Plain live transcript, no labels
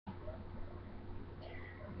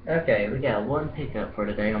Okay, we got one pickup for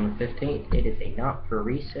today on the 15th. It is a not for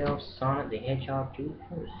resale Sonic the Hedgehog 2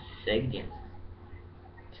 from Sega Genesis.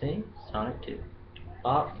 See? Sonic 2.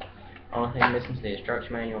 Box. Only thing missing is the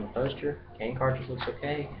instruction manual on the poster. Game cartridge looks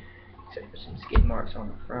okay, except for some skid marks on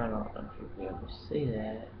the front. I don't know if you'll be able to see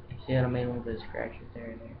that. You see what I mean? A little bit of scratches there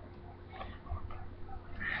and there.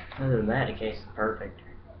 Other than that, the case is perfect.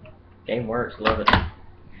 Game works, love it.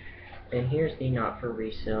 And here's the not for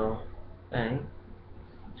resale thing.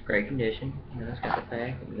 It's great condition. You know, it's got the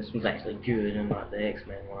pack. And this one's actually good, unlike the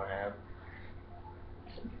X-Men one I have.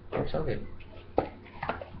 Works so good.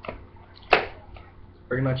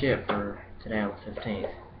 Pretty much it for today on the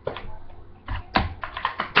 15th.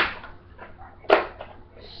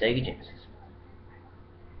 Sega Genesis.